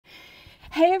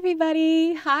Hey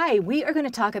everybody, hi. We are going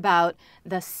to talk about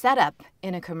the setup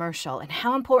in a commercial and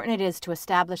how important it is to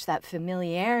establish that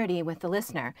familiarity with the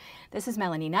listener. This is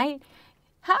Melanie Knight.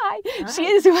 Hi. She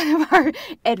is one of our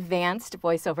advanced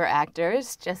voiceover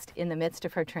actors, just in the midst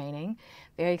of her training.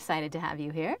 Very excited to have you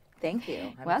here. Thank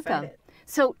you. I'm Welcome. excited.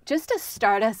 So just to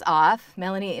start us off,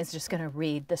 Melanie is just going to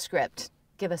read the script.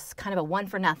 Give us kind of a one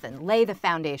for nothing. Lay the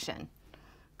foundation.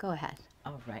 Go ahead.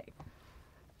 All right.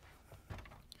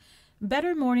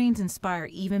 Better mornings inspire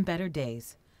even better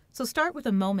days. So start with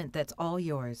a moment that's all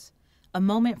yours. A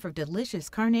moment for delicious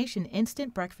Carnation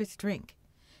instant breakfast drink,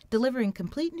 delivering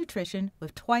complete nutrition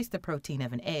with twice the protein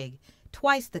of an egg,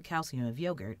 twice the calcium of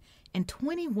yogurt, and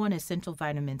 21 essential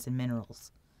vitamins and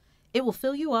minerals. It will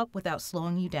fill you up without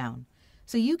slowing you down,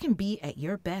 so you can be at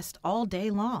your best all day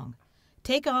long.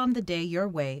 Take on the day your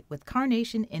way with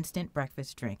Carnation instant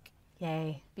breakfast drink.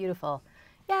 Yay, beautiful.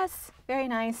 Yes, very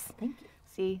nice. Thank you.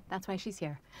 See, that's why she's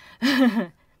here.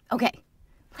 Okay,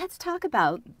 let's talk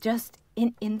about just,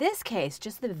 in this case,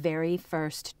 just the very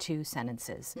first two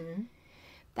sentences. Mm-hmm.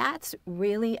 That's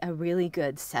really a really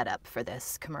good setup for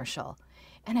this commercial.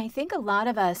 And I think a lot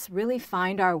of us really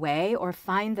find our way or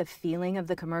find the feeling of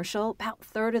the commercial about a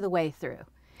third of the way through.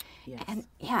 Yes. And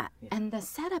and the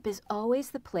setup is always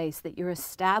the place that you're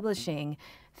establishing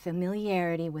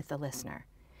familiarity with the listener.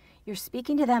 You're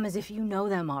speaking to them as if you know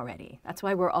them already. That's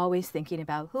why we're always thinking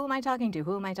about, who am I talking to?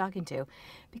 Who am I talking to?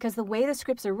 Because the way the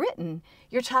scripts are written,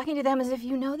 you're talking to them as if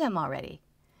you know them already.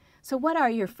 So what are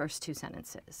your first two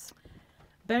sentences?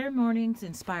 Better mornings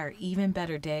inspire even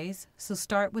better days, so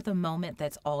start with a moment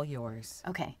that's all yours.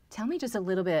 Okay, tell me just a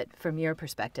little bit from your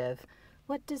perspective.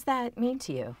 What does that mean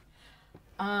to you?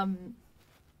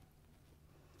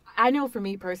 I know for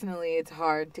me personally, it's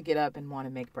hard to get up and want to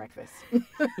make breakfast.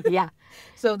 Yeah.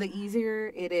 So the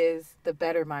easier it is, the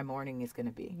better my morning is going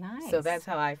to be. Nice. So that's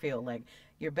how I feel. Like,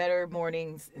 your better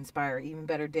mornings inspire even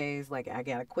better days. Like, I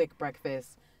got a quick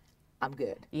breakfast, I'm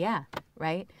good. Yeah,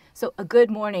 right? So a good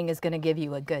morning is going to give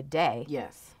you a good day.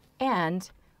 Yes.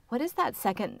 And what does that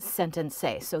second sentence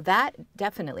say? So that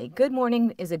definitely, good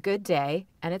morning is a good day,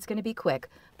 and it's going to be quick.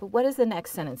 But what does the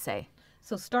next sentence say?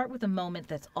 So start with a moment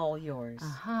that's all yours.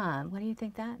 What do you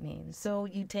think that means? So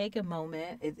you take a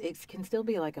moment. It can still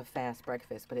be like a fast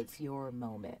breakfast, but it's your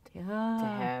moment to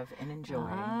have and enjoy.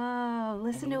 Oh,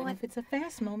 listen And to even what if it's a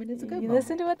fast moment, it's a good you moment.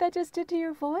 listen to what that just did to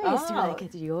your voice. You're like,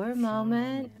 it's your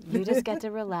moment. You just get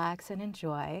to relax and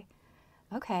enjoy.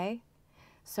 Okay.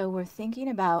 So we're thinking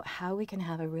about how we can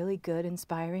have a really good,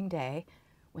 inspiring day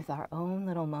with our own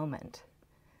little moment.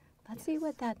 Let's see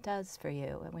what that does for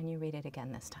you when you read it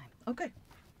again this time. Okay.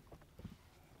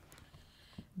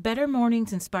 Better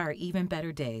mornings inspire even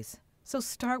better days. So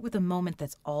start with a moment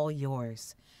that's all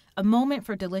yours. A moment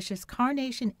for delicious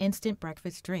Carnation instant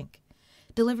breakfast drink,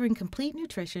 delivering complete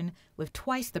nutrition with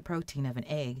twice the protein of an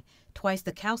egg, twice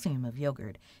the calcium of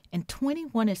yogurt, and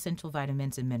 21 essential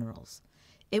vitamins and minerals.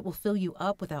 It will fill you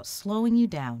up without slowing you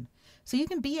down, so you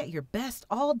can be at your best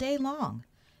all day long.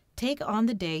 Take on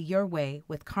the day your way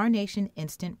with Carnation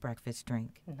instant breakfast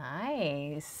drink.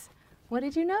 Nice. What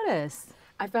did you notice?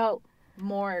 I felt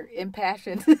more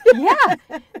impassioned. Yeah,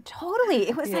 totally.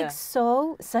 It was Yeah.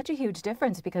 like such a huge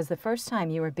difference because the first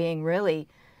time you were being really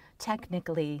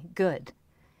technically good.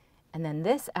 And then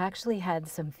this actually had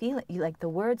some feeling, like the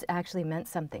words actually meant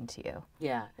something to you.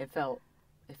 Yeah, it felt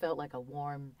like a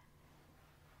warm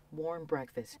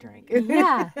breakfast drink.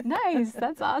 Yeah, nice.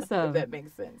 That's awesome. If that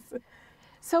makes sense.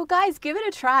 So guys, give it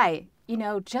a try. You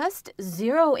know, just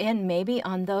zero in maybe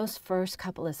on those first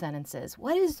couple of sentences.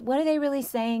 What are they really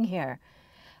saying here?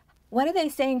 What are they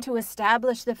saying to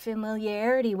establish the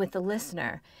familiarity with the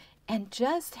listener? And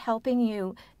just helping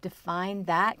you define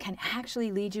that can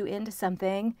actually lead you into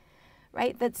something,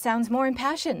 right, that sounds more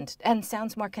impassioned and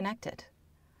sounds more connected.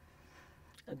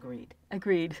 Agreed.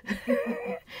 Agreed.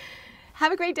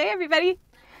 Have a great day, everybody.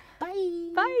 Bye.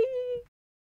 Bye.